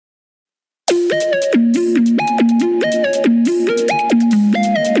Today,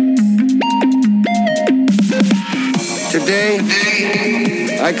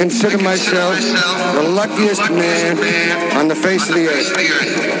 I consider myself the luckiest man on the face of the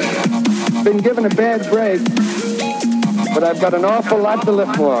earth. Been given a bad break, but I've got an awful lot to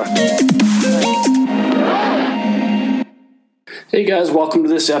live for. Hey guys, welcome to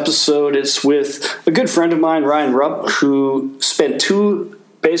this episode. It's with a good friend of mine, Ryan Rupp, who spent 2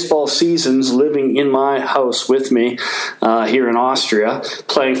 baseball seasons living in my house with me here in Austria,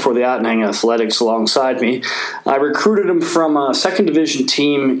 playing for the Attending Athletics alongside me. I recruited him from a second division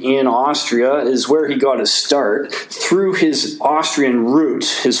team in Austria, is where he got his start, through his Austrian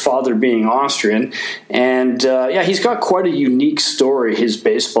roots, his father being Austrian. And he's got quite a unique story, his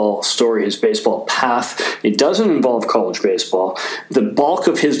baseball path. It doesn't involve college baseball. The bulk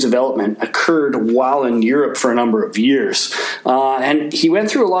of his development occurred while in Europe for a number of years. And he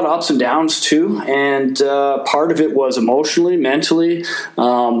went through a lot of ups and downs too, and part of it was emotionally, mentally,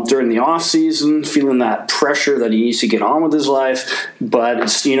 during the off season, feeling that pressure that he needs to get on with his life. But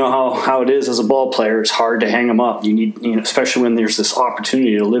it's, you know how it is as a ball player. It's hard to hang him up. You need, especially when there's this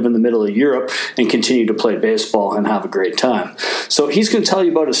opportunity to live in the middle of Europe and continue to play baseball and have a great time. So he's going to tell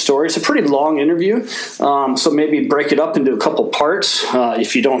you about his story. It's a pretty long interview, so maybe break it up into a couple parts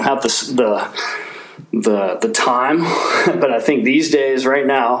if you don't have the time. But I think these days, right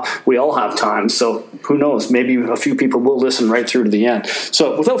now, we all have time. So who knows? Maybe a few people will listen right through to the end.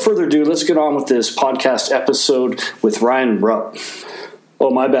 So without further ado, let's get on with this podcast episode with Ryan Rupp. Oh,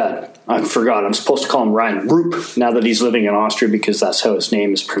 my bad. I forgot. I'm supposed to call him Ryan Rupp now that he's living in Austria, because that's how his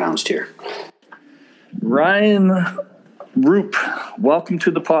name is pronounced here. Ryan Rupp, welcome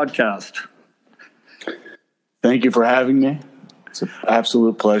to the podcast. Thank you for having me. It's an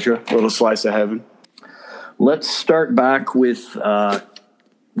absolute pleasure. A little slice of heaven. Let's start back with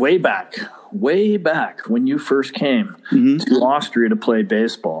way back when you first came to Austria to play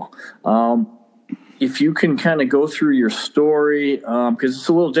baseball. If you can kind of go through your story, because it's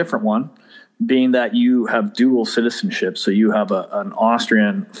a little different one, being that you have dual citizenship, so you have an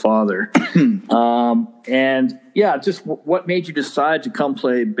Austrian father. Just what made you decide to come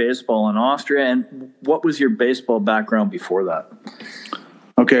play baseball in Austria, and what was your baseball background before that?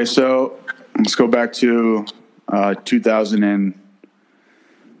 Okay, so let's go back to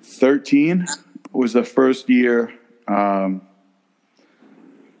 2013 was the first year I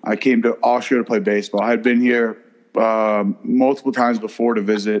came to Austria to play baseball. I had been here multiple times before to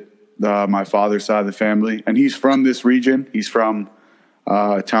visit my father's side of the family, and he's from this region. He's from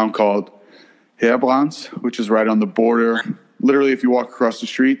a town called Heerbrand, which is right on the border. Literally, if you walk across the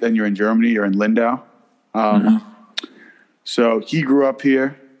street, then you're in Germany. You're in Lindau. So he grew up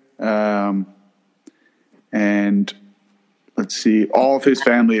here. And let's see, all of his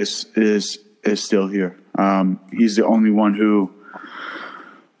family is still here. He's the only one who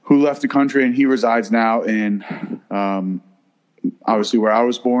left the country, and he resides now in obviously where I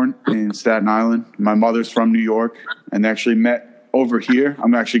was born, in Staten Island. My mother's from New York, and they actually met over here.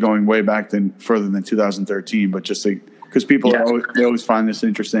 I'm actually going way back further than 2013, but just because people they always find this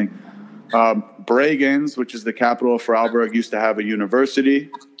interesting. Bregenz, which is the capital of Vorarlberg, used to have a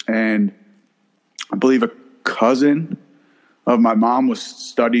university, and I believe a cousin of my mom was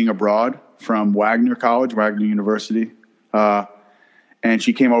studying abroad from Wagner University. And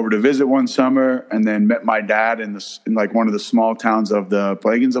she came over to visit one summer, and then met my dad in like one of the small towns of the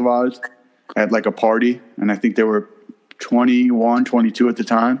Bregenzerwald at like a party. And I think they were 21, 22 at the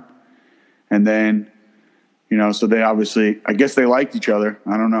time. And then, so they obviously, I guess they liked each other.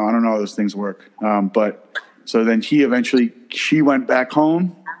 I don't know how those things work. But so then she went back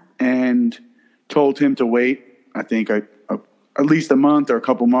home and told him to wait, I think at least a month or a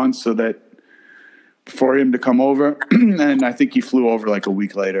couple months, so that for him to come over. And I think he flew over like a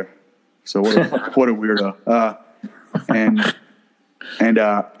week later. So what a weirdo.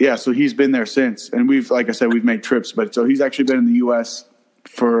 So he's been there since. And like I said, we've made trips, but so he's actually been in the U.S.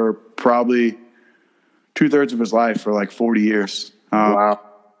 for probably 2/3 of his life, for like 40 years. Wow.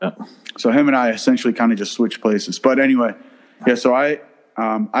 So him and I essentially kind of just switched places. But anyway, so I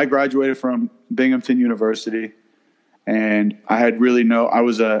graduated from Binghamton University, and I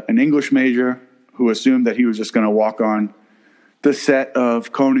was an English major who assumed that he was just going to walk on the set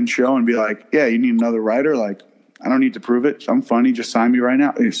of Conan's show and be like, yeah, you need another writer? Like, I don't need to prove it. I'm funny. Just sign me right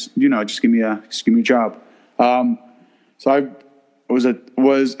now. Just give me a job. So I was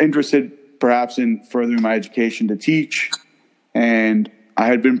interested perhaps in furthering my education to teach. And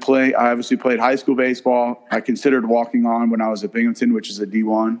I obviously played high school baseball. I considered walking on when I was at Binghamton, which is a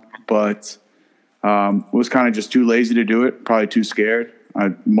D1, but was kind of just too lazy to do it, probably too scared.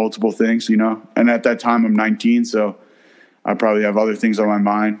 multiple things, and at that time I'm 19, so I probably have other things on my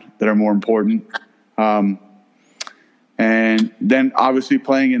mind that are more important. And then obviously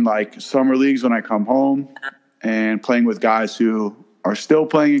playing in like summer leagues when I come home, and playing with guys who are still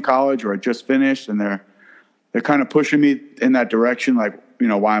playing in college or are just finished, and they're kind of pushing me in that direction. Like,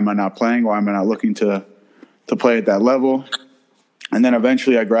 why am I not playing? Why am I not looking to play at that level? And then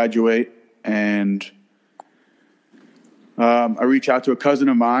eventually I graduate, and I reach out to a cousin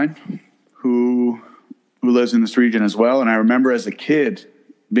of mine who lives in this region as well. And I remember as a kid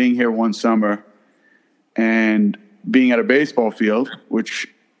being here one summer and being at a baseball field, which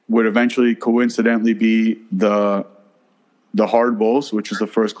would eventually coincidentally be the Hard Bulls, which is the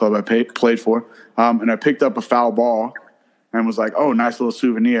first club I played for. And I picked up a foul ball and was like, oh, nice little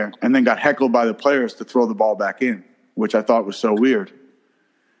souvenir. And then got heckled by the players to throw the ball back in, which I thought was so weird.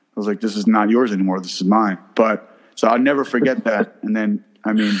 I was like, this is not yours anymore. This is mine. So I'll never forget that. And then,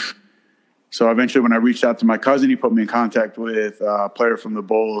 so eventually when I reached out to my cousin, he put me in contact with a player from the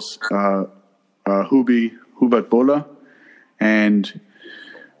Bulls, Hubat Bola. And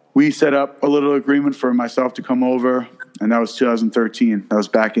we set up a little agreement for myself to come over. And that was 2013. That was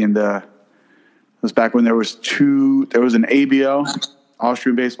back when there was an ABL,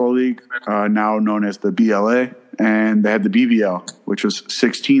 Austrian Baseball League, now known as the BLA. And they had the BBL, which was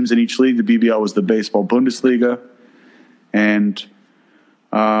 6 teams in each league. The BBL was the Baseball Bundesliga. And,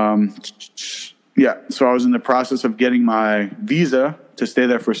 so I was in the process of getting my visa to stay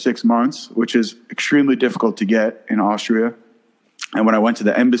there for 6 months, which is extremely difficult to get in Austria. And when I went to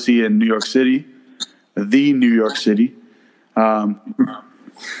the embassy in New York City,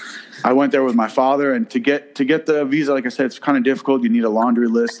 I went there with my father, and to get the visa, like I said, it's kind of difficult. You need a laundry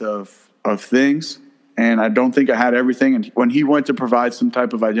list of things. And I don't think I had everything. And when he went to provide some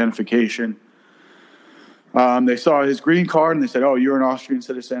type of identification, they saw his green card and they said, oh, you're an Austrian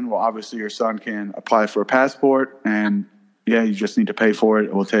citizen. Well, obviously your son can apply for a passport, and you just need to pay for it.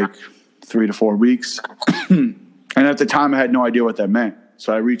 It will take 3 to 4 weeks. And at the time I had no idea what that meant.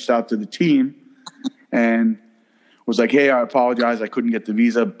 So I reached out to the team and was like, hey, I apologize. I couldn't get the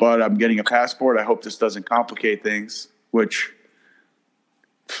visa, but I'm getting a passport. I hope this doesn't complicate things, which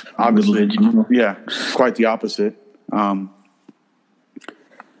obviously, quite the opposite.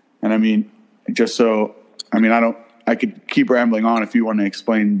 I could keep rambling on if you want to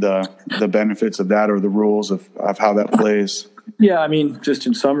explain the benefits of that or the rules of how that plays. Yeah, just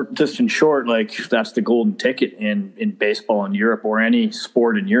in short, like that's the golden ticket in baseball in Europe, or any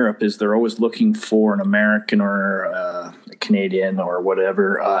sport in Europe, is they're always looking for an American or a Canadian or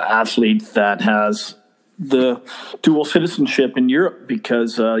whatever athlete that has the dual citizenship in Europe,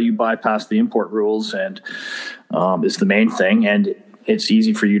 because you bypass the import rules and is the main thing, and it's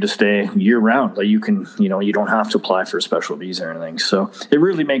easy for you to stay year round. Like you don't have to apply for a special visa or anything. So it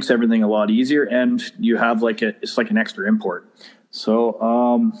really makes everything a lot easier, and you have it's like an extra import. So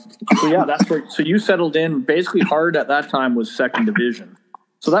that's where. So you settled in. Basically, Hard at that time was second division.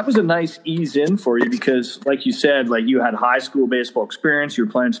 So that was a nice ease in for you, because, like you said, like you had high school baseball experience. You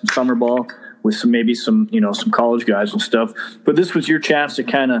were playing some summer ball with some college guys and stuff. But this was your chance to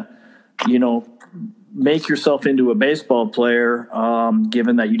kind of, make yourself into a baseball player,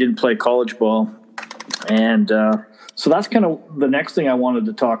 given that you didn't play college ball. And so that's kind of the next thing I wanted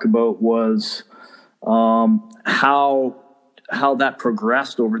to talk about was how that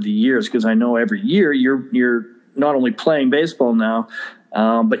progressed over the years, because I know every year you're not only playing baseball now,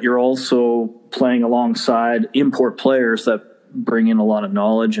 but you're also playing alongside import players that bring in a lot of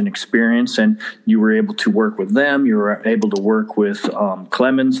knowledge and experience, and you were able to work with them. You were able to work with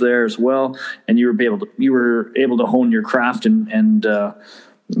Clemens there as well, and you were able to hone your craft and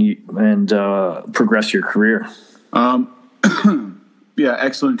progress your career. Yeah,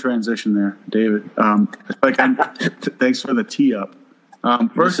 excellent transition there, David. Thanks for the tee up.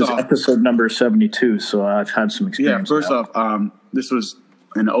 This is episode number 72, so I've had some experience. Yeah, first off, this was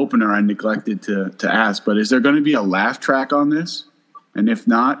an opener I neglected to ask, but is there going to be a laugh track on this? And if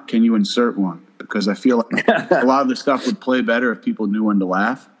not, can you insert one? Because I feel like a lot of the stuff would play better if people knew when to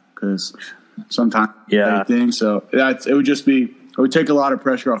laugh, because sometimes things. So it would take a lot of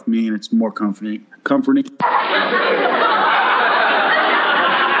pressure off me, and it's more comforting.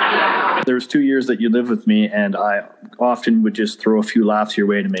 There was 2 years that you lived with me, and I often would just throw a few laughs your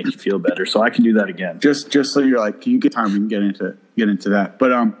way to make you feel better. So I can do that again. Just so you're like, can you get time? We can get into that.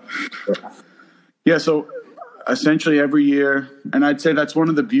 But so essentially every year, and I'd say that's one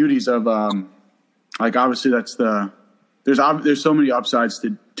of the beauties of obviously there's so many upsides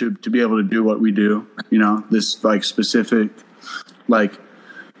to be able to do what we do. This like specific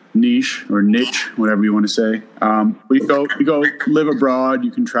niche or niche, whatever you want to say. You go live abroad,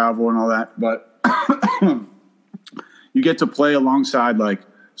 you can travel and all that, but you get to play alongside like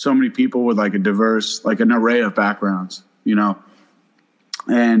so many people with like a diverse, like an array of backgrounds, you know,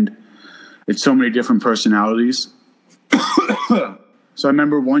 and it's so many different personalities. So I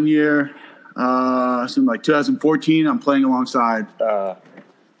remember one year, in like 2014, I'm playing alongside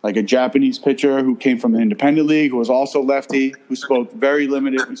like a Japanese pitcher who came from the independent league, who was also lefty, who spoke very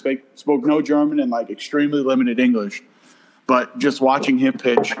limited, spoke no German and like extremely limited English. But just watching him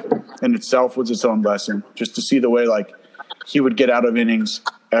pitch in itself was its own lesson. Just to see the way like he would get out of innings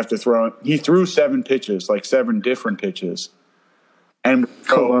after throwing. He threw 7 pitches, like 7 different pitches, and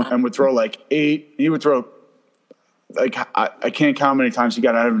would throw like 8. He would throw like I can't count how many times he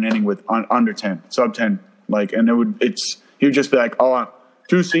got out of an inning with under 10, sub 10. Like, and he would just be like, oh,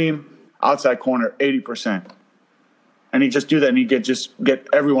 two seam, outside corner, 80%. And he'd just do that, and he'd get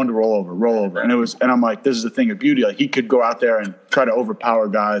everyone to roll over. And I'm like, this is the thing of beauty. Like, he could go out there and try to overpower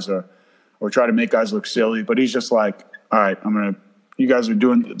guys or try to make guys look silly, but he's just like, all right, you guys are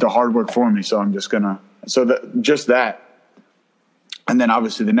doing the hard work for me, so I'm just gonna. So that. And then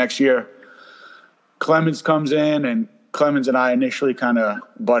obviously the next year, Clemens comes in, and Clemens and I initially kind of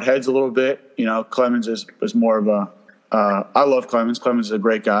butt heads a little bit. You know, Clemens is more of a. I love Clemens. Clemens is a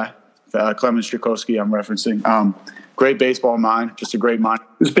great guy. Clemens Strakowski, I'm referencing. Great baseball mind, just a great mind.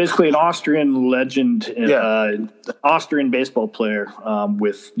 He's basically an Austrian legend, Austrian baseball player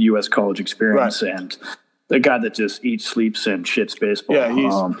with U.S. college experience, right. And the guy that just eats, sleeps, and shits baseball.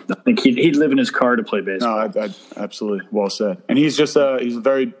 Yeah, I think he'd live in his car to play baseball. No, absolutely, well said. And he's just he's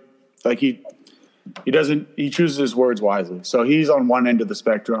very like he chooses his words wisely. So he's on one end of the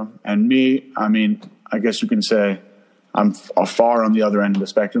spectrum, and me, I guess you can say I'm far on the other end of the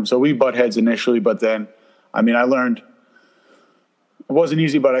spectrum. So we butt heads initially, but then, I learned it wasn't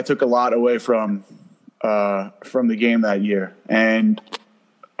easy, but I took a lot away from the game that year. And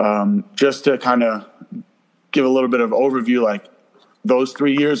just to kind of give a little bit of overview, like those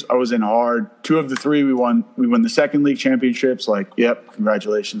 3 years I was in hard. 2 of the 3 we won the second league championships. Like, yep,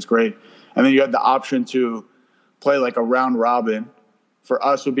 congratulations, great. And then you had the option to play like a round robin. For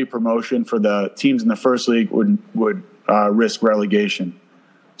us would be promotion. For the teams in the first league would risk relegation.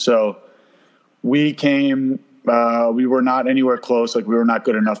 So we were not anywhere close. Like, we were not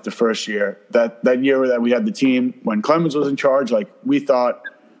good enough the first year. That year that we had the team, when Clemens was in charge, like, we thought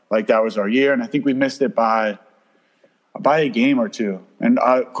like that was our year. And I think we missed it by a game or 2. And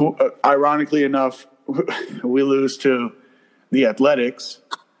ironically enough, we lose to the Athletics.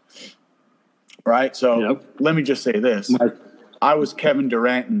 Right. So Let me just say this. I was Kevin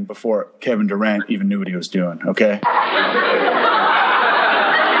Durant before Kevin Durant even knew what he was doing. Okay.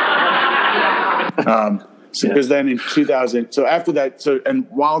 Because then in 2000, so after that, and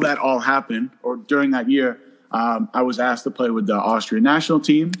while that all happened, or during that year, I was asked to play with the Austrian national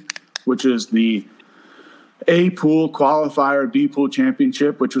team, which is the A pool qualifier, B pool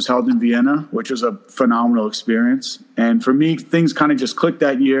championship, which was held in Vienna, which was a phenomenal experience. And for me, things kind of just clicked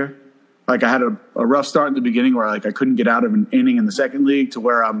that year. Like, I had a rough start in the beginning where like I couldn't get out of an inning in the second league, to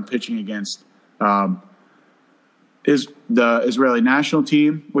where I'm pitching against is the Israeli national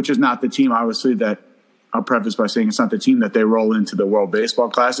team, which is not the team, obviously, that I'll preface by saying it's not the team that they roll into the World Baseball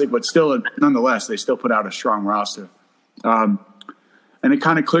Classic, but still, nonetheless, they still put out a strong roster. And it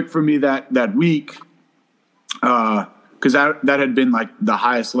kind of clicked for me that week, because that had been like the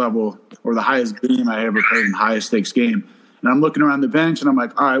highest level or the highest game I ever played, in highest stakes game. And I'm looking around the bench, and I'm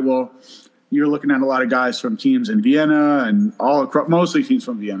like, all right, well, you're looking at a lot of guys from teams in Vienna and all across, mostly teams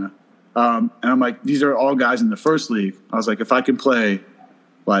from Vienna. And I'm like, these are all guys in the first league. I was like, if I can play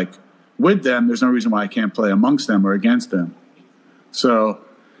like with them, there's no reason why I can't play amongst them or against them. So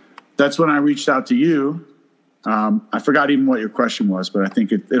that's when I reached out to you. I forgot even what your question was, but I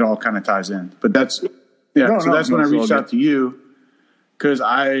think it all kind of ties in. But that's when I reached out to you, because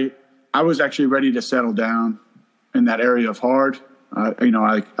I was actually ready to settle down in that area of hard.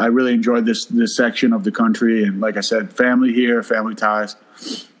 I really enjoyed this section of the country. And like I said, family here, family ties.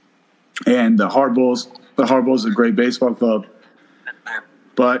 And the Hard Bulls is a great baseball club.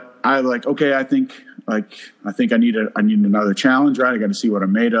 But I think I need another challenge, right? I got to see what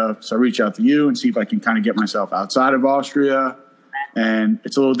I'm made of. So I reach out to you and see if I can kind of get myself outside of Austria. And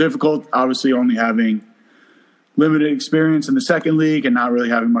it's a little difficult, obviously, only having limited experience in the second league and not really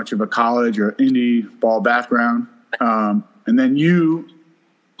having much of a college or indie ball background. And then you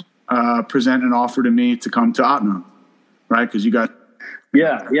present an offer to me to come to Ottenham, right? Because you got...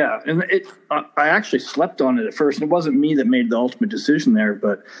 Yeah. And I actually slept on it at first. It wasn't me that made the ultimate decision there,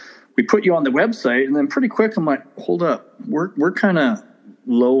 but we put you on the website, and then pretty quick I'm like, hold up, we're kind of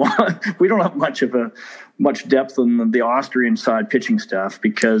low on, we don't have much depth on the Austrian side pitching staff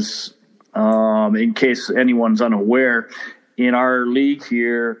because, in case anyone's unaware, in our league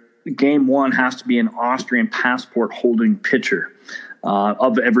here, game one has to be an Austrian passport holding pitcher.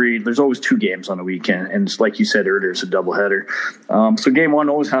 There's always 2 games on a weekend, and it's like you said earlier, it's a doubleheader. So game one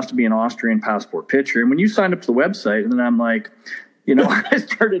always has to be an Austrian passport pitcher. And when you signed up to the website, and then I'm like, I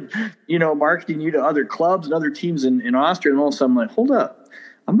started, marketing you to other clubs and other teams in Austria, and all of a sudden I'm like, hold up,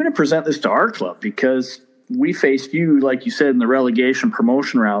 I'm going to present this to our club because we faced you, like you said, in the relegation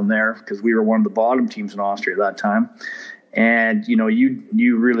promotion round there because we were one of the bottom teams in Austria at that time. And,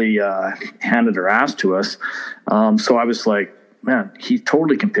 you really handed her ass to us. So I was like, man, he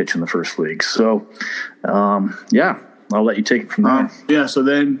totally can pitch in the first league. So, I'll let you take it from there. So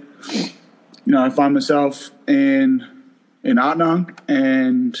then, I find myself in Attnang,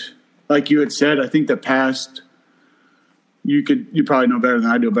 and like you had said, I think the past, you probably know better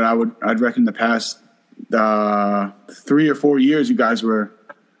than I do, but I'd reckon the past 3 or 4 years, you guys were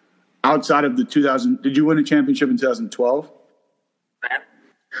outside of the 2000. Did you win a championship in 2012?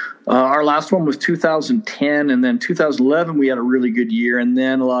 Our last one was 2010, and then 2011 we had a really good year, and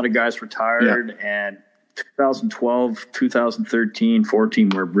then a lot of guys retired, and 2012, 2013, 14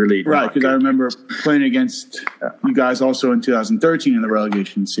 were really right, because I remember playing against you guys also in 2013 in the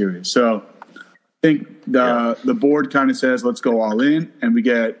relegation series. So I think the board kind of says, let's go all in, and we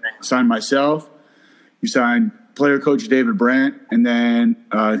signed myself, you signed player coach David Brandt, and then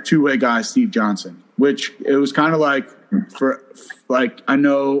two-way guy Steve Johnson, which it was kind of like, I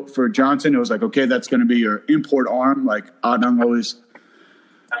know for Johnson, it was like, okay, that's going to be your import arm. Like Attnang always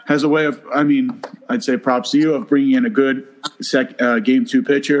has a way of, I'd say props to you, of bringing in a good game 2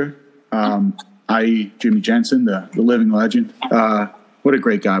 pitcher, i.e. Jimmy Jensen, the living legend. What a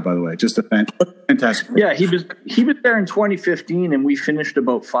great guy, by the way. Just a fantastic. Yeah, he was there in 2015, and we finished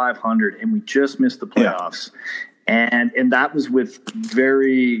about 500, and we just missed the playoffs. Yeah. And that was with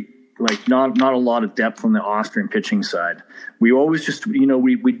very, not a lot of depth on the Austrian pitching side. We always just,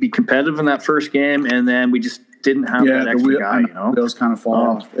 we'd be competitive in that first game, and then we just didn't have that extra guy, Those kind of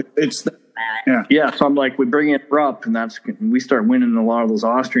fall off. So I'm like, we bring it up, and we start winning a lot of those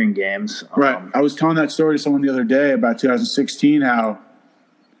Austrian games. Right. I was telling that story to someone the other day about 2016, how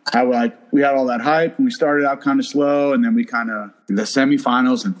we had all that hype, and we started out kind of slow, and then we kind of the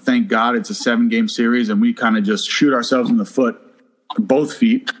semifinals, and thank God it's a 7-game series, and we kind of just shoot ourselves in the foot, both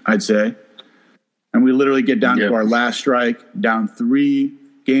feet, I'd say. And we literally get down to our last strike, down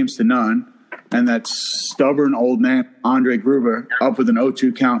 3-0, and that stubborn old man, Andre Gruber, up with an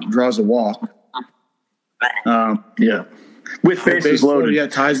 0-2 count, draws a walk. With bases loaded. Yeah,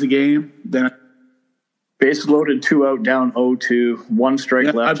 ties the game. Then bases loaded, 2 out, down 0-2, 1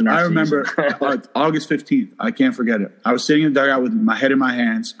 strike left in our I remember August 15th. I can't forget it. I was sitting in the dugout with my head in my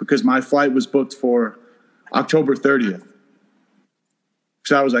hands because my flight was booked for October 30th.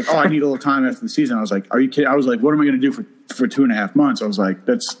 So I was like, I need a little time after the season. I was like, are you kidding? I was like, what am I going to do for 2.5 months? I was like,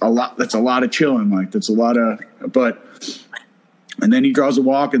 that's a lot of chilling. That's a lot of, and then he draws a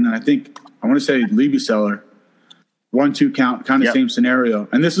walk. And then I want to say Liebeseller, 1-2 count, kind of same scenario.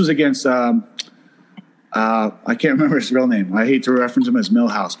 And this was against, I can't remember his real name. I hate to reference him as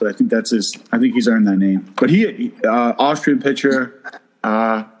Millhouse, but I think he's earned that name. But he Austrian pitcher,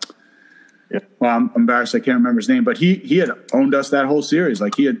 well, I'm embarrassed I can't remember his name, but he had owned us that whole series.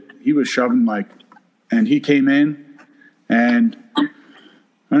 He was shoving and he came in, and I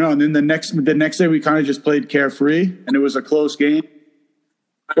don't know. And then the next day we kind of just played carefree, and it was a close game.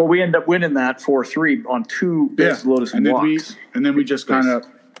 Well, we ended up winning that 4-3 on 2 bases loaded and walks. And then we just kind of,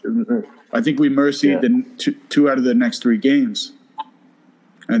 I think we mercied the 2 out of the next 3 games,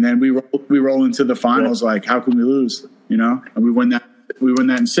 and then we roll into the finals. Like, how can we lose? And we win that. We win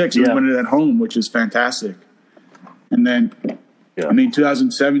that in 6. We win it at home, which is fantastic. And then,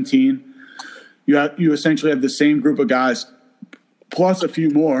 2017, you essentially have the same group of guys plus a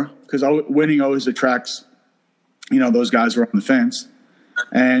few more, because winning always attracts, those guys who are on the fence.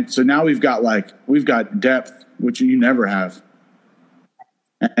 And so now we've got depth, which you never have.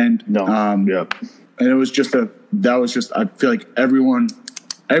 And and it was I feel like everyone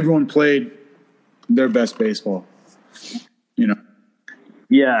played their best baseball.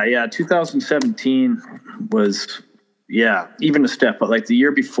 Yeah, 2017 was, even a step. But the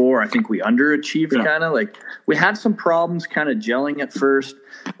year before, I think we underachieved kind of. We had some problems kind of gelling at first.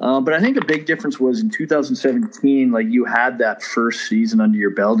 But I think a big difference was in 2017, you had that first season under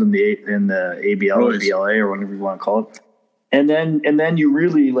your belt in the ABL or BLA or whatever you want to call it. And then you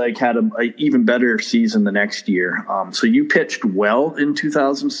really like had a even better season the next year. So you pitched well in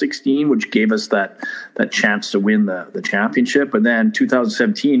 2016, which gave us that chance to win the championship. And then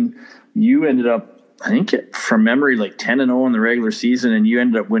 2017, you ended up, I think from memory, like 10-0 in the regular season, and you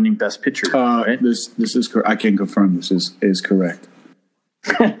ended up winning Best Pitcher. Right? This is correct. I can confirm this is correct.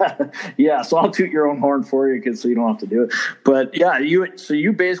 Yeah, so I'll toot your own horn for you, so you don't have to do it. But yeah,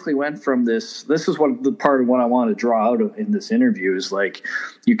 you basically went from this. This is what the part of what I want to draw out of in this interview is like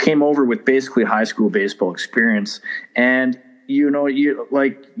you came over with basically high school baseball experience, and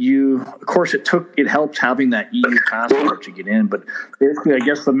of course it helped having that EU passport to get in. But basically, I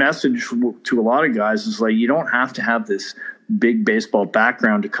guess the message to a lot of guys is like you don't have to have this big baseball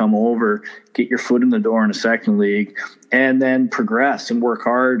background to come over, get your foot in the door in a second league, and then progress and work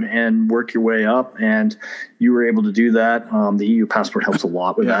hard and work your way up. And you were able to do that. The EU passport helps a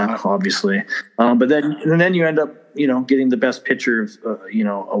lot with that, obviously. But then you end up, getting the Best Pitcher,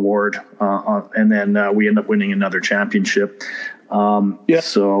 award, and then we end up winning another championship.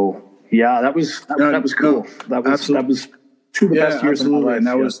 So yeah, that was cool. That was two of the best years of my life. And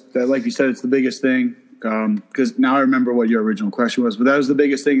that was, like you said, it's the biggest thing. Because now I remember what your original question was, but that was the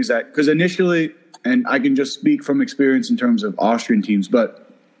biggest thing is that because initially, and I can just speak from experience in terms of Austrian teams, but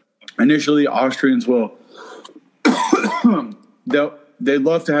initially Austrians will, they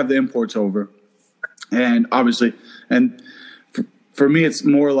love to have the imports over. And obviously, and for me, it's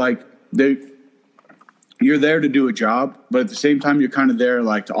more like you're there to do a job, but at the same time, you're kind of there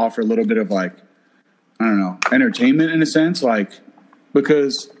like to offer a little bit of like, I don't know, entertainment in a sense, like,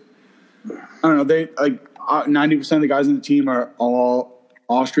 because I don't know. They like 90% of the guys on the team are all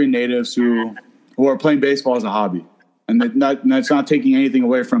Austrian natives who are playing baseball as a hobby, and that's not taking anything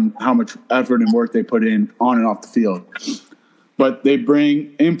away from how much effort and work they put in on and off the field. But they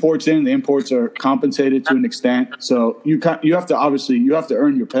bring imports in. The imports are compensated to an extent, so you have to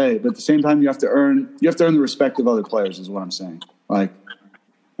earn your pay, but at the same time you have to earn the respect of other players. Is what I'm saying. Like,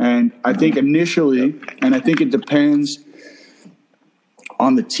 and I think initially, and I think it depends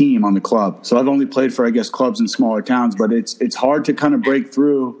on the team, on the club. So I've only played for, I guess, clubs in smaller towns, but it's hard to kind of break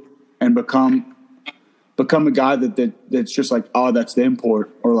through and become a guy that's just like, oh, that's the import,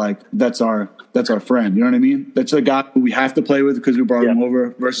 or like that's our friend. You know what I mean? That's a guy who we have to play with because we brought him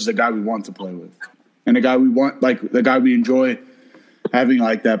over versus a guy we want to play with, and a guy we want, like the guy we enjoy having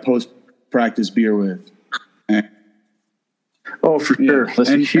like that post practice beer with. And, for sure, that's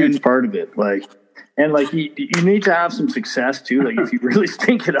a huge part of it. Like. And like you need to have some success too. Like if you really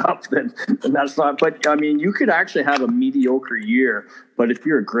stink it up, then that's not. But I mean, you could actually have a mediocre year, but if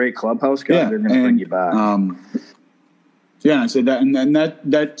you're a great clubhouse guy, they're going to bring you back. I said that, and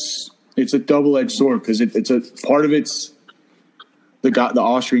that's it's a double-edged sword because it's a part of it's the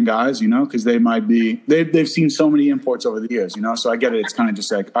Austrian guys, because they might be they've seen so many imports over the years, So I get it. It's kind of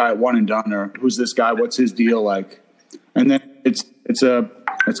just like, all right, one and done, or who's this guy? What's his deal like? And then it's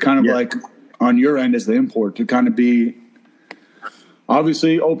kind of like, on your end as the import, to kind of be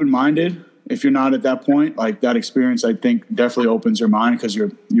obviously open-minded. If you're not at that point, like that experience, I think definitely opens your mind because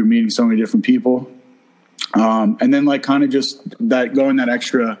you're meeting so many different people. And then like kind of just going that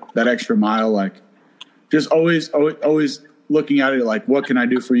extra mile, like just always looking at it like, what can I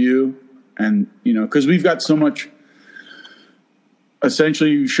do for you? And, because we've got so much, essentially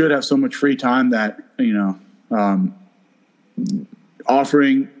you should have so much free time that,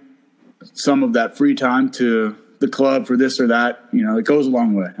 offering some of that free time to the club for this or that, it goes a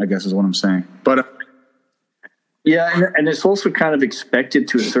long way, I guess is what I'm saying. But and it's also kind of expected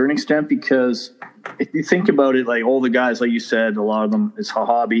to a certain extent because if you think about it, like all the guys, like you said, a lot of them it's a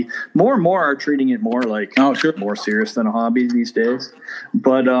hobby. More and more are treating it more like more serious than a hobby these days.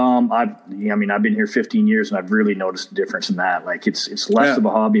 But I've been here 15 years and I've really noticed a difference in that. Like it's less of a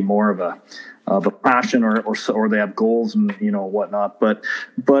hobby, more of a passion, or they have goals and whatnot. But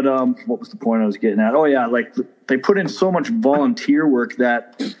what was the point I was getting at? Oh yeah, like they put in so much volunteer work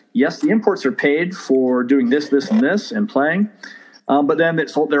that yes, the imports are paid for doing this, and this, and playing, but then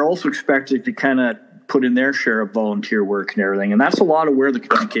they're also expected to kind of put in their share of volunteer work and everything, and that's a lot of where the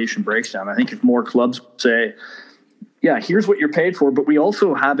communication breaks down. I think if more clubs say, yeah, here's what you're paid for, but we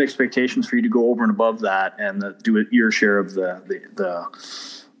also have expectations for you to go over and above that and do your share of the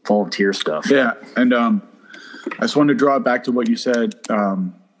volunteer stuff. Yeah, and I just wanted to draw it back to what you said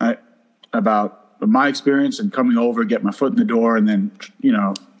about my experience and coming over, get my foot in the door, and then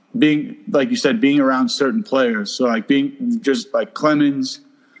being, like you said, being around certain players. So like being just like Clemens,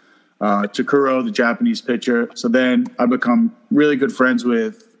 Takuro, the Japanese pitcher. So then I become really good friends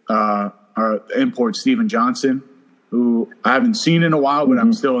with our import Steven Johnson, who I haven't seen in a while, but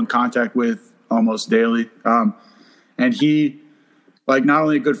I'm still in contact with almost daily. And he, like, not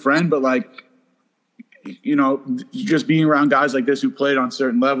only a good friend, but like, you know, just being around guys like this who played on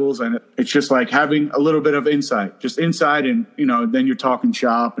certain levels, and it's just like having a little bit of insight, just inside, and, you know, then you're talking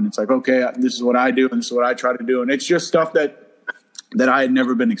shop, and it's like, okay, this is what I do, and this is what I try to do, and it's just stuff that I had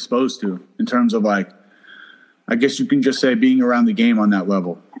never been exposed to in terms of, like, I guess you can just say being around the game on that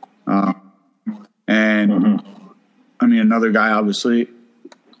level. And I mean, another guy, obviously,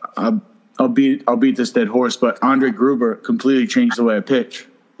 I'll beat this dead horse, but Andre Gruber completely changed the way I pitch.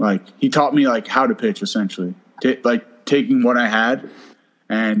 Like, he taught me, like, how to pitch, essentially, like taking what I had.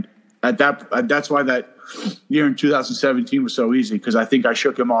 And that's why that year in 2017 was so easy, because I think I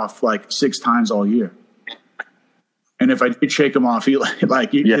shook him off like 6 times all year. And if I did shake him off, his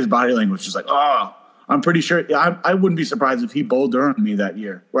body language was just like, oh, I'm pretty sure. I wouldn't be surprised if he Bull Durhamed me that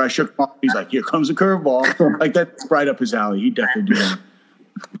year, where I shook him off. He's like, here comes a curveball. Like, that's right up his alley. He definitely did.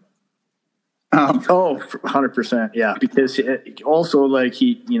 100%. Yeah. Because also, like,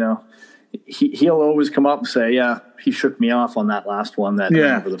 he'll always come up and say, yeah, he shook me off on that last one that went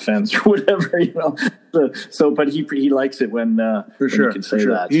over the fence or whatever, you know? So, but he likes it when you can say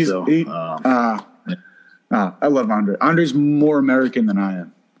that. I love Andre. Andre's more American than I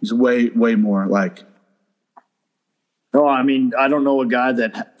am. He's way, way more like. No, I mean, I don't know a guy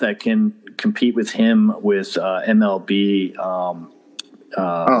that can compete with him with MLB.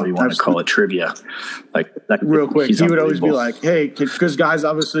 What do you want to call it? Trivia. Like that, real quick, he would always be like, "Hey," because guys,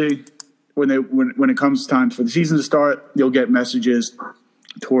 obviously, when it comes time for the season to start, you'll get messages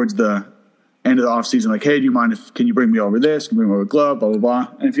towards the end of the off season, like, "Hey, do you mind can you bring me over this? Can you bring me over a glove? Blah blah blah."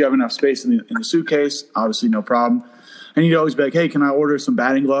 And if you have enough space in the suitcase, obviously, no problem. And he'd always be like, "Hey, can I order some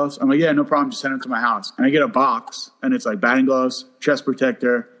batting gloves?" I'm like, "Yeah, no problem. Just send them to my house." And I get a box, and it's like batting gloves, chest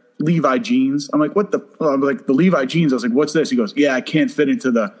protector, Levi jeans. I'm like, what the? I'm like, the Levi jeans. I was like, what's this? He goes, yeah, I can't fit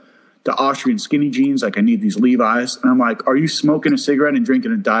into the Austrian skinny jeans. Like, I need these Levi's. And I'm like, are you smoking a cigarette and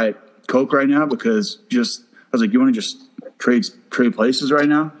drinking a Diet Coke right now? Because I was like, you want to just trade places right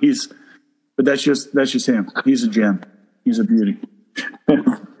now? But that's just him. He's a gem. He's a beauty.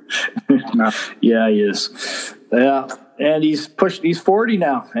 No. Yeah, he is. Yeah, and he's 40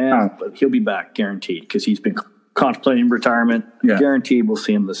 now, but he'll be back guaranteed, because he's been contemplating retirement. Yeah. Guaranteed we'll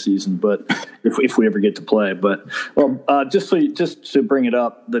see him this season, but if we ever get to play. But just to bring it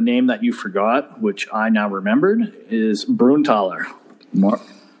up, the name that you forgot, which I now remembered, is Brunthaler.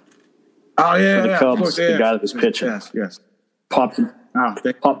 Oh yeah, for the Cubs, the guy that was pitching. Yes. Popped in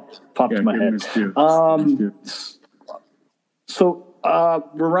my head. So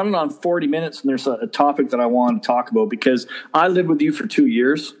we're running on 40 minutes, and there's a topic that I want to talk about, because I lived with you for 2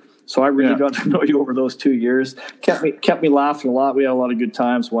 years. So I really got to know you over those 2 years. Kept me laughing a lot. We had a lot of good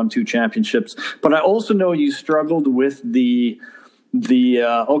times, won 2 championships. But I also know you struggled with the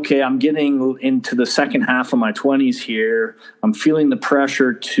okay, I'm getting into the second half of my 20s here. I'm feeling the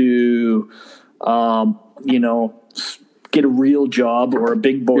pressure to, get a real job or a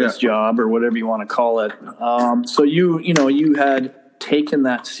big boy's job or whatever you want to call it. So you had taken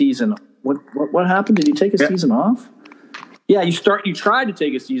that season. What happened? Did you take a season off? Yeah, you tried to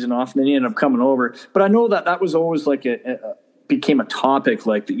take a season off, and then you ended up coming over. But I know that was always like became a topic,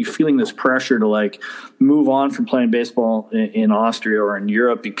 like that you're feeling this pressure to like move on from playing baseball in Austria or in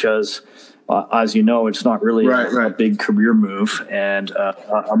Europe, because as you know, it's not really a big career move and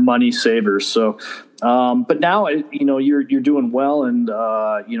a money saver. So, but now you're doing well, and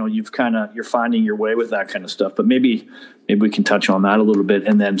you're finding your way with that kind of stuff. But maybe we can touch on that a little bit,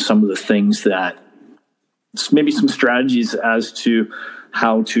 and then some of the things that. Maybe some strategies as to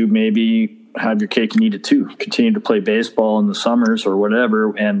how to maybe have your cake and eat it too. Continue to play baseball in the summers or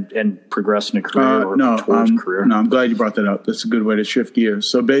whatever, and progress in a career towards a career. No, I'm glad you brought that up. That's a good way to shift gears.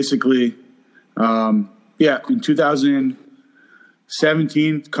 So basically, in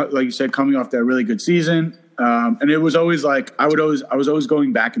 2017, like you said, coming off that really good season, and it was always like I was always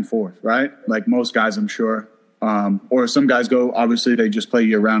going back and forth, right? Like most guys, I'm sure, or some guys go. Obviously, they just play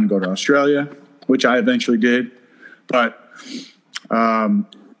year round and go to Australia, which I eventually did. But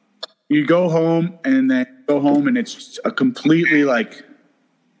you go home and it's a completely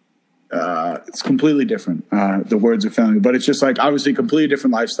it's completely different. The words are failing me, but it's just like obviously completely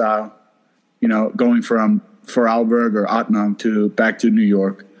different lifestyle, going from Vorarlberg or Ottenham back to New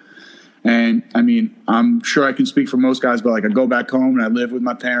York. And I mean, I'm sure I can speak for most guys, but like I go back home and I live with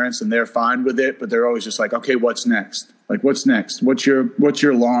my parents and they're fine with it, but they're always just like, okay, what's next? Like, what's next? What's your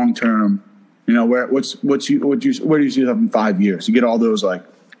long-term, where do you see yourself in 5 years? You get all those like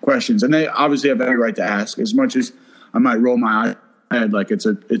questions, and they obviously have every right to ask. As much as I might roll my head, like it's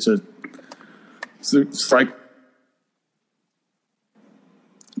like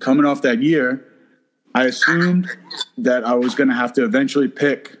coming off that year, I assumed that I was going to have to eventually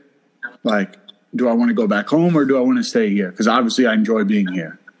pick, like, do I want to go back home or do I want to stay here? Because obviously I enjoy being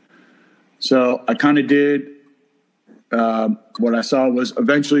here. So I kind of did what I saw was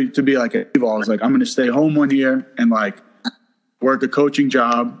eventually to be like I was like, I'm going to stay home 1 year and like work a coaching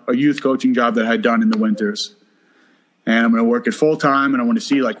job, a youth coaching job that I had done in the winters. And I'm going to work it full time and I want to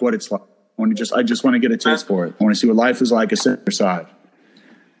see like what it's like. I just want to get a taste for it. I want to see what life is like a center side.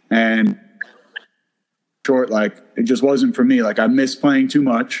 And short, like it just wasn't for me. Like I missed playing too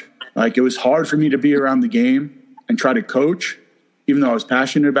much. Like it was hard for me to be around the game and try to coach, even though I was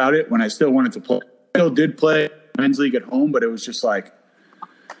passionate about it when I still wanted to play. I still did play men's league at home, but it was just like,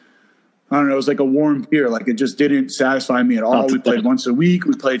 I don't know, it was like a warm beer. Like it just didn't satisfy me at all. We played once a week.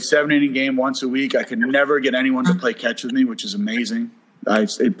 We played 7-inning game once a week. I could never get anyone to play catch with me, which is amazing.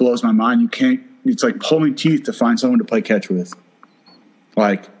 It blows my mind. It's like pulling teeth to find someone to play catch with.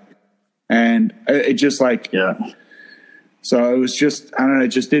 Like, and it just like, yeah. So it was just, I don't know,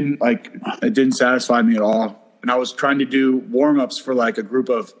 it didn't satisfy me at all. And I was trying to do warm-ups for like a group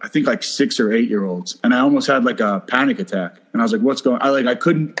of, I think like 6 or 8 year olds. And I almost had like a panic attack. And I was like, what's going on? I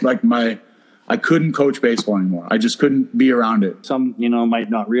couldn't coach baseball anymore. I just couldn't be around it. Some, might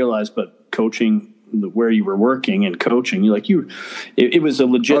not realize, but coaching where you were working and coaching, it was a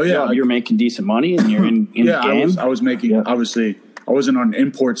legit job. Like, you're making decent money and you're in the game. I was making, obviously, I wasn't on an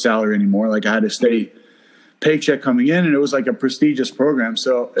import salary anymore. Like I had a steady paycheck coming in and it was like a prestigious program.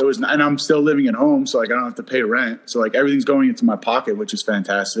 So it was, and I'm still living at home. So like I don't have to pay rent. So like everything's going into my pocket, which is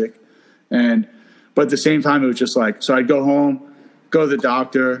fantastic. But at the same time, it was just like, so I'd go home, go to the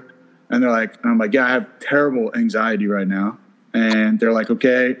doctor and I'm like, yeah, I have terrible anxiety right now. And they're like,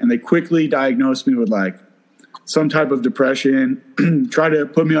 okay. And they quickly diagnosed me with like some type of depression, try to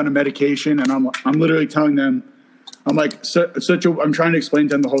put me on a medication. And I'm literally telling them, I'm like, I'm trying to explain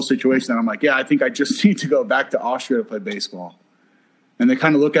to them the whole situation. And I'm like, yeah, I think I just need to go back to Austria to play baseball. And they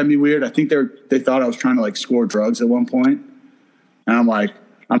kind of look at me weird. I think they thought I was trying to like score drugs at one point. And I'm like,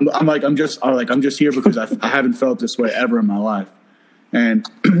 I'm just here because I haven't felt this way ever in my life. And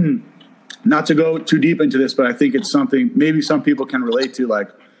not to go too deep into this, but I think it's something maybe some people can relate to,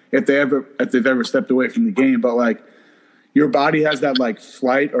 like if they've ever stepped away from the game, but like your body has that like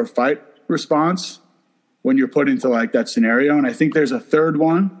flight or fight response when you're put into like that scenario. And I think there's a third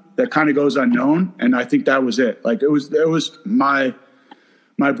one that kind of goes unknown. And I think that was it. Like it was my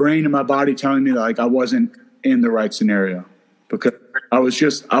brain and my body telling me that like I wasn't in the right scenario because I was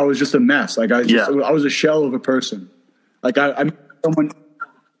just a mess. Like I was a shell of a person. Like I someone.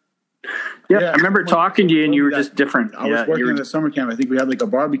 Yeah, I remember talking to you and you were just different. I was working at a summer camp. I think we had like a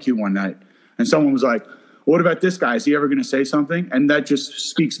barbecue one night and someone was like, what about this guy? Is he ever going to say something? And that just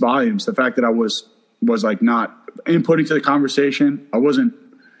speaks volumes. The fact that I was like not inputting to the conversation. I wasn't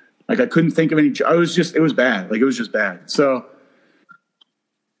like, I couldn't think of any, it was bad. Like it was just bad. So.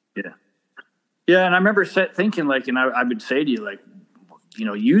 Yeah. Yeah. And I remember thinking like, and I would say to you, like,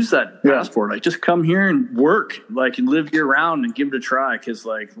 use that passport, like just come here and work, like and live year round and give it a try. Cause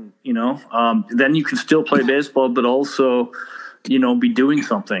like, then you can still play baseball, but also, be doing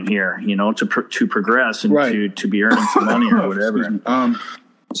something here, to progress and to be earning some money or whatever.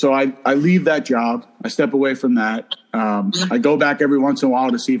 So I leave that job. I step away from that. I go back every once in a while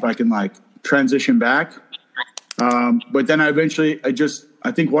to see if I can like transition back. But then I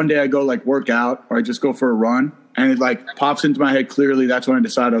think one day I go like work out or I just go for a run and it like pops into my head clearly. That's when I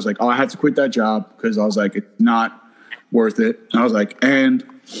decided I was like, oh, I have to quit that job because I was like, it's not worth it. And I was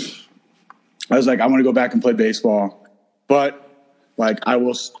like, I want to go back and play baseball, but like I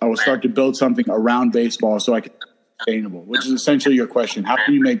will start to build something around baseball so I can sustainable, which is essentially your question. How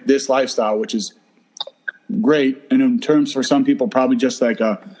can you make this lifestyle, which is great, and in terms for some people, probably just like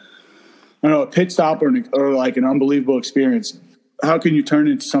a pit stop or like an unbelievable experience. How can you turn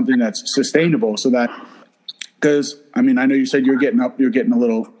it into something that's sustainable so that, because I mean, I know you said you're getting a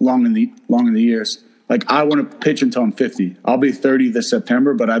little long in the years. Like I want to pitch until I'm 50. I'll be 30 this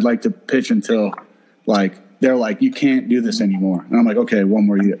September, but I'd like to pitch until like, they're like, you can't do this anymore. And I'm like, okay, one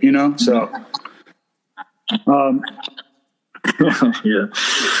more year, so. Yeah.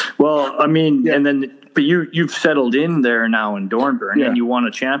 Well, I mean, and then, but you've settled in there now in Dornbirn and you won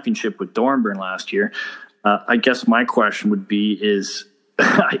a championship with Dornbirn last year. I guess my question would be is,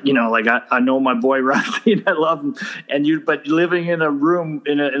 like I know my boy Rusty and I love him but living in a room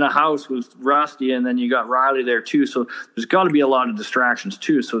in a house with Rusty and then you got Riley there too. So there's got to be a lot of distractions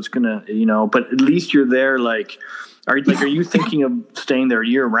too. So it's going to, but at least you're there. Like, are you thinking of staying there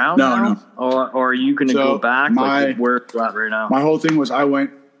year round? No. Or are you going to go back? Like where you're at right now? My whole thing was I went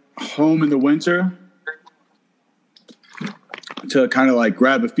home in the winter. to kind of like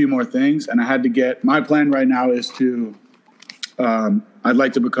grab a few more things. And I had to get, my plan right now is to, I'd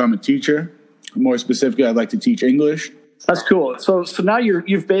like to become a teacher. More specifically, I'd like to teach English. That's cool. So now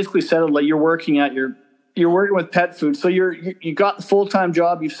you've basically settled, like you're working with pet food. So you got the full-time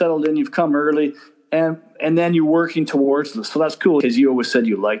job, you've settled in, you've come early, and then you're working towards this. So that's cool, because you always said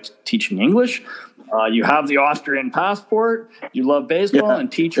you liked teaching English. You have the Austrian passport. You love baseball,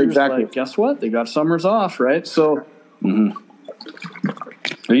 and teachers, exactly. Like, guess what? They got summers off, right? So,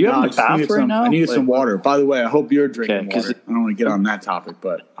 are you having a bath right now? I needed some water. By the way, I hope you're drinking water. I don't want to get on that topic,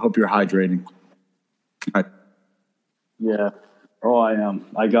 but I hope you're hydrating. Yeah. Oh, I am.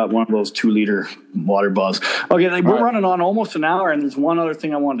 I got one of those 2-liter water bottles. Okay, we're running on almost an hour, and there's one other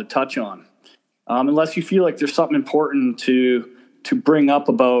thing I wanted to touch on. Unless you feel like there's something important to bring up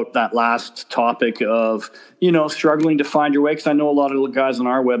about that last topic of, struggling to find your way. Because I know a lot of the guys on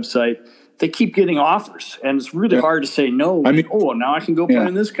our website, they keep getting offers, and it's really hard to say no. I mean, now I can go play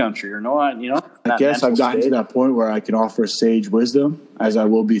in this country, or no, I guess I've gotten to that point where I can offer sage wisdom, as I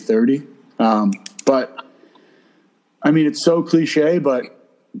will be 30. But I mean, it's so cliche, but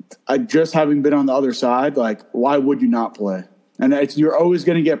I just having been on the other side, like, why would you not play? And you're always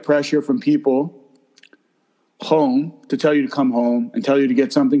going to get pressure from people home to tell you to come home and tell you to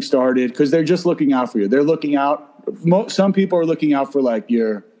get something started, because they're just looking out for you. They're looking out. Some people are looking out for like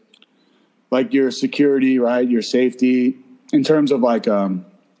your security, right? Your safety, in terms of like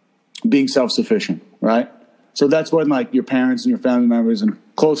being self-sufficient, right? So that's when like your parents and your family members and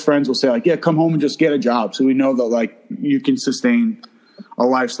close friends will say like, yeah, come home and just get a job. So we know that like you can sustain a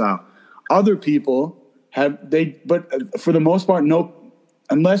lifestyle. Other people but for the most part,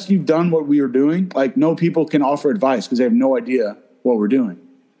 unless you've done what we are doing, like no people can offer advice because they have no idea what we're doing.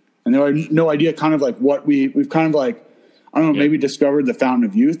 And they have no idea kind of like what we've kind of like, I don't know, maybe discovered the fountain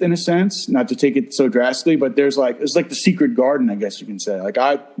of youth in a sense, not to take it so drastically, but it's like the secret garden, I guess you can say. Like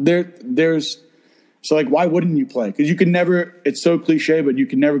so like, why wouldn't you play? Because you can never, it's so cliche, but you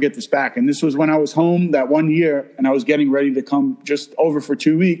can never get this back. And this was when I was home that one year and I was getting ready to come just over for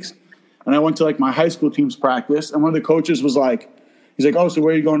 2 weeks. And I went to like my high school team's practice. And one of the coaches was like, he's like, oh, so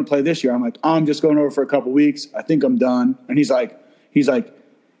where are you going to play this year? I'm like, I'm just going over for a couple weeks. I think I'm done. And he's like,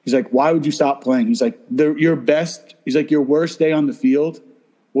 why would you stop playing? He's like, your worst day on the field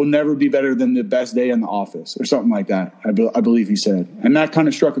will never be better than the best day in the office, or something like that. I believe he said. And that kind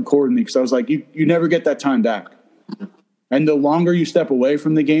of struck a chord in me, because I was like, you never get that time back. And the longer you step away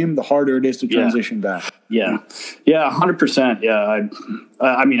from the game, the harder it is to transition back. Yeah. Yeah. 100%. Yeah.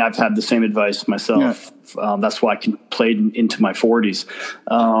 I mean, I've had the same advice myself. Yeah. That's why I played into my 40s.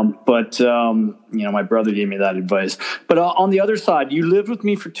 But my brother gave me that advice. But on the other side, you lived with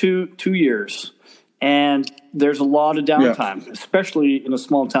me for two years, and there's a lot of downtime, especially in a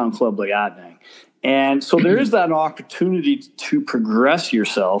small town club like Adnang. And so there is that opportunity to progress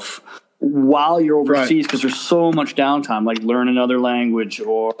yourself while you're overseas, because there's so much downtime, like learn another language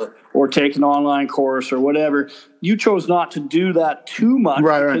or take an online course or whatever. You chose not to do that too much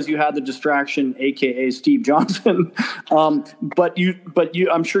because you had the distraction, aka Steve Johnson. But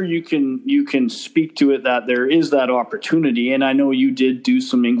I'm sure you can speak to it, that there is that opportunity. And I know you did do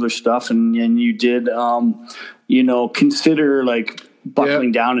some English stuff, and you did consider like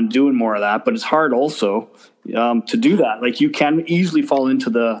buckling down and doing more of that. But it's hard also to do that. Like you can easily fall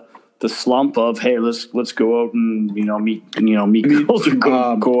into the slump of, hey, let's go out and meet girls, or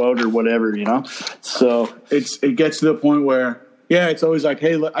go out or whatever, So it gets to the point where it's always like,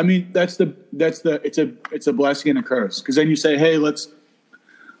 hey, I mean, it's a blessing and a curse, because then you say, hey, let's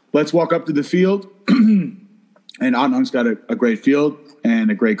walk up to the field, and Adnang's got a great field and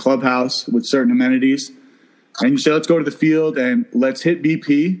a great clubhouse with certain amenities, and you say, let's go to the field and let's hit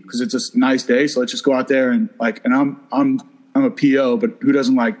BP because it's a nice day, so let's just go out there and I'm a PO, but who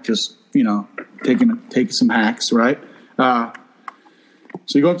doesn't like just, taking some hacks, right? So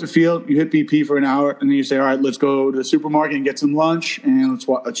you go up to the field, you hit BP for an hour, and then you say, all right, let's go to the supermarket and get some lunch, and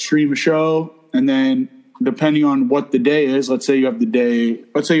let's stream a show. And then depending on what the day is, let's say you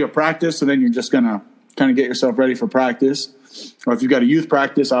have practice, so then you're just going to kind of get yourself ready for practice. Or if you've got a youth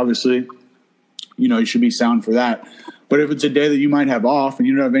practice, obviously, you should be sound for that. But if it's a day that you might have off and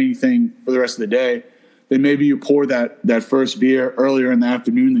you don't have anything for the rest of the day, then maybe you pour that first beer earlier in the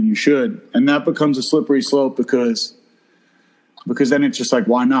afternoon than you should. And that becomes a slippery slope because then it's just like,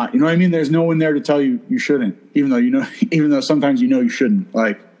 why not? You know what I mean? There's no one there to tell you shouldn't, even though sometimes you shouldn't.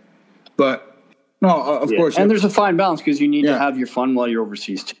 But no, of course. And there's a fine balance, because you need to have your fun while you're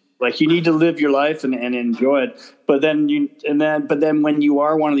overseas too. Like you need to live your life and enjoy it. But then when you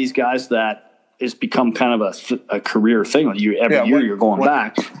are one of these guys that it's become kind of a career thing. Every year you're going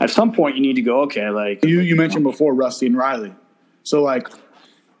back. At some point, you need to go, okay, like... You mentioned before Rusty and Riley. So like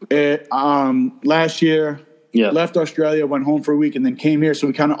last year, left Australia, went home for a week, and then came here. So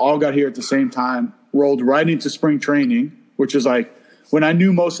we kind of all got here at the same time, rolled right into spring training, which is like when I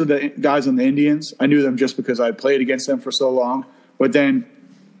knew most of the guys on the Indians, I knew them just because I played against them for so long. But then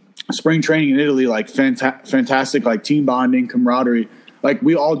spring training in Italy, like fantastic, like team bonding, camaraderie. Like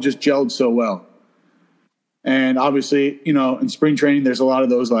we all just gelled so well. And obviously, you know, in spring training, there's a lot of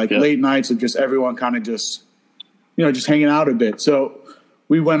those like late nights of just everyone kind of just, you know, just hanging out a bit. So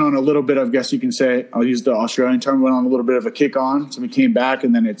we went on a little bit of, I guess you can say, I'll use the Australian term, we went on a little bit of a kick on. So we came back,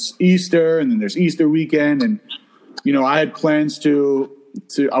 and then it's Easter, and then there's Easter weekend. And, you know, I had plans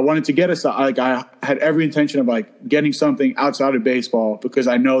I wanted to get us, like I had every intention of like getting something outside of baseball, because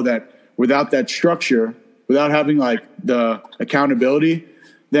I know that without that structure, without having like the accountability,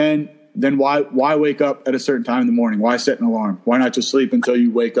 then why wake up at a certain time in the morning? Why set an alarm? Why not just sleep until you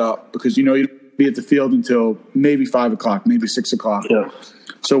wake up? Because you know you'll be at the field until maybe 5 o'clock, maybe 6 o'clock. Yeah.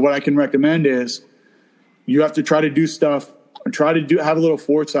 So what I can recommend is you have to try to do stuff, have a little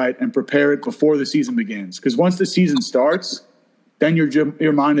foresight and prepare it before the season begins. Because once the season starts, then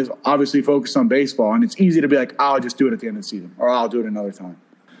your mind is obviously focused on baseball, and it's easy to be like, I'll just do it at the end of the season, or I'll do it another time.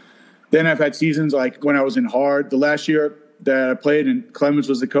 Then I've had seasons like when I was in Hard, the last year that I played and Clemens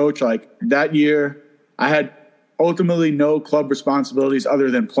was the coach, like that year I had ultimately no club responsibilities other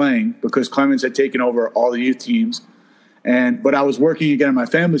than playing, because Clemens had taken over all the youth teams. But I was working again in my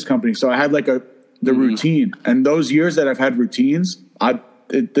family's company. So I had like the routine, and those years that I've had routines,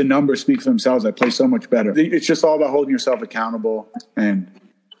 the numbers speak for themselves. I play so much better. It's just all about holding yourself accountable and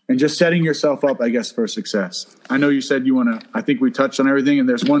just setting yourself up, I guess, for success. I know you said I think we touched on everything, and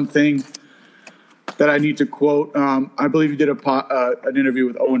there's one thing that I need to quote. I believe you did an interview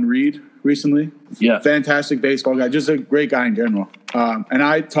with Owen Reed recently. Yeah. Fantastic baseball guy, just a great guy in general. And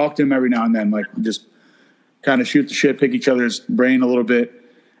I talk to him every now and then, like just kind of shoot the shit, pick each other's brain a little bit.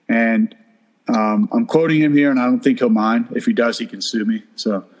 And I'm quoting him here, and I don't think he'll mind. If he does, he can sue me.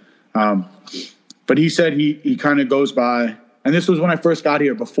 So, but he said he kind of goes by, and this was when I first got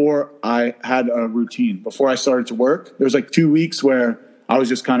here, before I had a routine, before I started to work. There was like 2 weeks where I was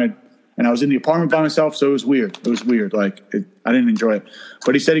just kind of, and I was in the apartment by myself, so it was weird. It was weird. Like I didn't enjoy it.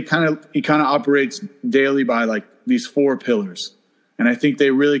 But he said he kind of operates daily by like these 4 pillars, and I think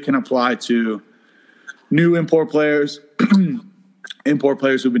they really can apply to new import players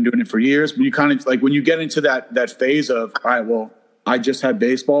who've been doing it for years. But you kind of like when you get into that phase of, all right, well, I just had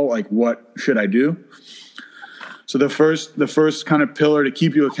baseball. Like, what should I do? So the first kind of pillar to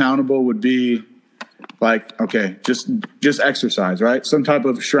keep you accountable would be like, okay, just exercise, right? Some type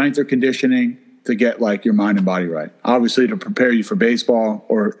of strength or conditioning to get like your mind and body right. Obviously to prepare you for baseball,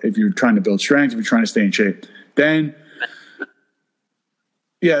 or if you're trying to build strength, if you're trying to stay in shape. Then,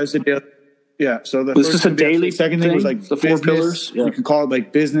 it's a daily. Yeah. So the first a daily. The second thing was like the business, 4 pillars. Yeah. You can call it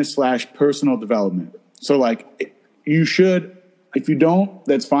like business/personal development. So like you should, if you don't,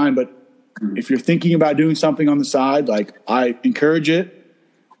 that's fine. But if you're thinking about doing something on the side, like I encourage it,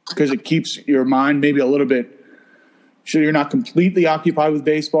 because it keeps your mind maybe a little bit, so you're not completely occupied with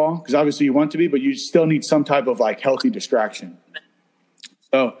baseball, because obviously you want to be, but you still need some type of like healthy distraction.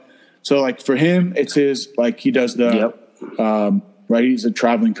 So like for him, it's he does right. He's a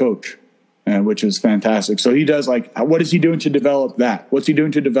traveling coach, which is fantastic. So he does like, what is he doing to develop that? What's he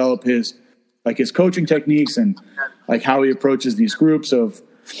doing to develop his coaching techniques, and like how he approaches these groups of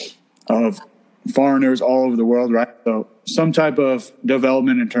foreigners all over the world, right? So some type of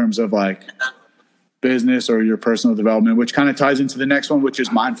development in terms of like business or your personal development, which kind of ties into the next one, which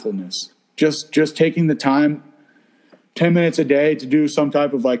is mindfulness. Just taking the time, 10 minutes a day, to do some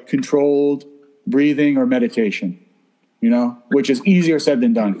type of like controlled breathing or meditation, which is easier said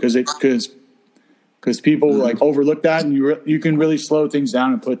than done, because people like overlook that, and you can really slow things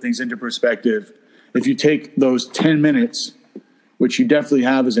down and put things into perspective if you take those 10 minutes, which you definitely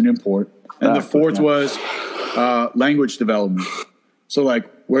have as an import. And the fourth was language development. So like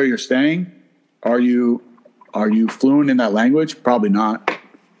where you're staying, are you fluent in that language? Probably not.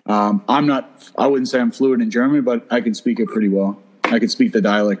 I wouldn't say I'm fluent in German, but I can speak it pretty well. I can speak the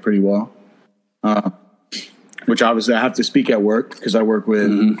dialect pretty well, which obviously I have to speak at work, because I work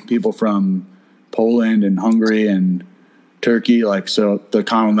with people from Poland and Hungary and Turkey. So the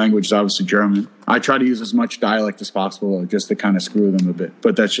common language is obviously German. I try to use as much dialect as possible just to kind of screw them a bit,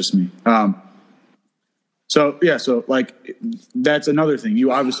 but that's just me. So like that's another thing.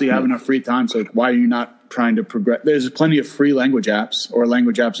 You obviously have enough free time. So why are you not trying to progress? There's plenty of free language apps or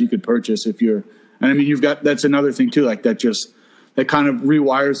language apps you could purchase that's another thing too. Like that just that kind of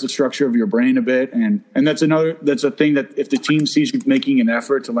rewires the structure of your brain a bit. And that's a thing that if the team sees you making an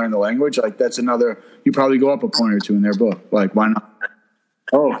effort to learn the language, like that's another, you probably go up a point or two in their book. Like, why not?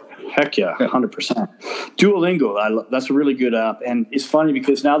 Oh, heck yeah, 100%. Duolingo, that's a really good app. And it's funny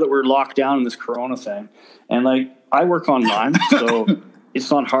because now that we're locked down in this Corona thing, and like I work online, so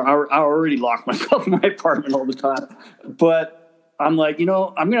it's not hard. I already lock myself in my apartment all the time. But I'm like, I'm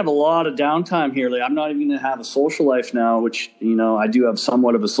going to have a lot of downtime here. Like, I'm not even going to have a social life now, which, I do have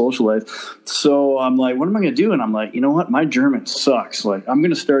somewhat of a social life. So I'm like, what am I going to do? And I'm like, you know what? My German sucks. Like, I'm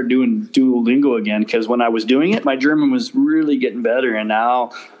going to start doing Duolingo again, because when I was doing it, my German was really getting better. And now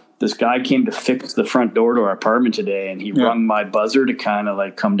this guy came to fix the front door to our apartment today, and he rung my buzzer to kind of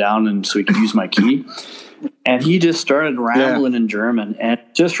like come down and so he could use my key. And he just started rambling in German, and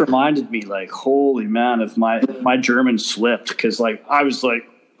it just reminded me, like, holy man, if my German slipped, because like I was like,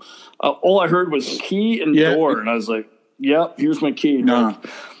 all I heard was key and door, and I was like, yep, here's my key. No.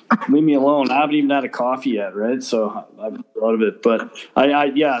 Like, leave me alone. I haven't even had a coffee yet, right? So I've thought of it, but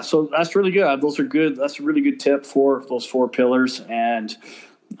so that's really good. Those are good. That's a really good tip for those 4 pillars. And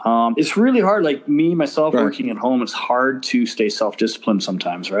it's really hard, like me, myself, working at home, it's hard to stay self-disciplined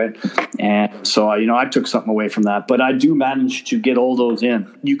sometimes, right? And so, I took something away from that, but I do manage to get all those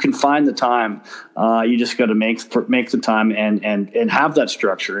in. You can find the time. You just got to make the time and have that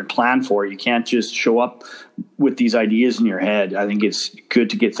structure and plan for it. You can't just show up with these ideas in your head. I think it's good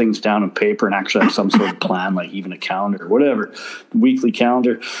to get things down on paper and actually have some sort of plan, like even a calendar or whatever, weekly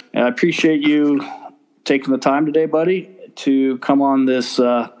calendar. And I appreciate you taking the time today, buddy, to come on this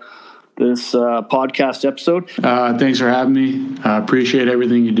podcast episode. Thanks for having me. I appreciate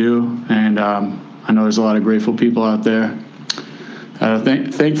everything you do, and I know there's a lot of grateful people out there.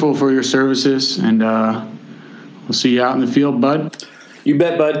 Thankful for your services, and we'll see you out in the field, bud. You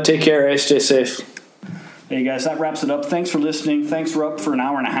bet, bud. Take care. Eh? Stay safe. Hey guys, that wraps it up. Thanks for listening. Thanks, Rupp, for an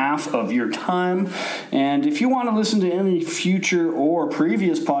hour and a half of your time. And if you want to listen to any future or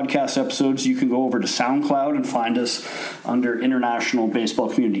previous podcast episodes, you can go over to SoundCloud and find us under International Baseball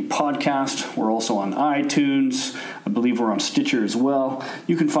Community Podcast. We're also on iTunes. I believe we're on Stitcher as well.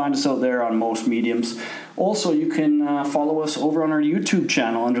 You can find us out there on most mediums. Also, you can follow us over on our YouTube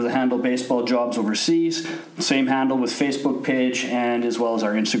channel under the handle Baseball Jobs Overseas. Same handle with Facebook page, and as well as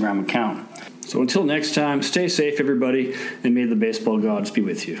our Instagram account. So until next time, stay safe, everybody, and may the baseball gods be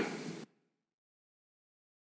with you.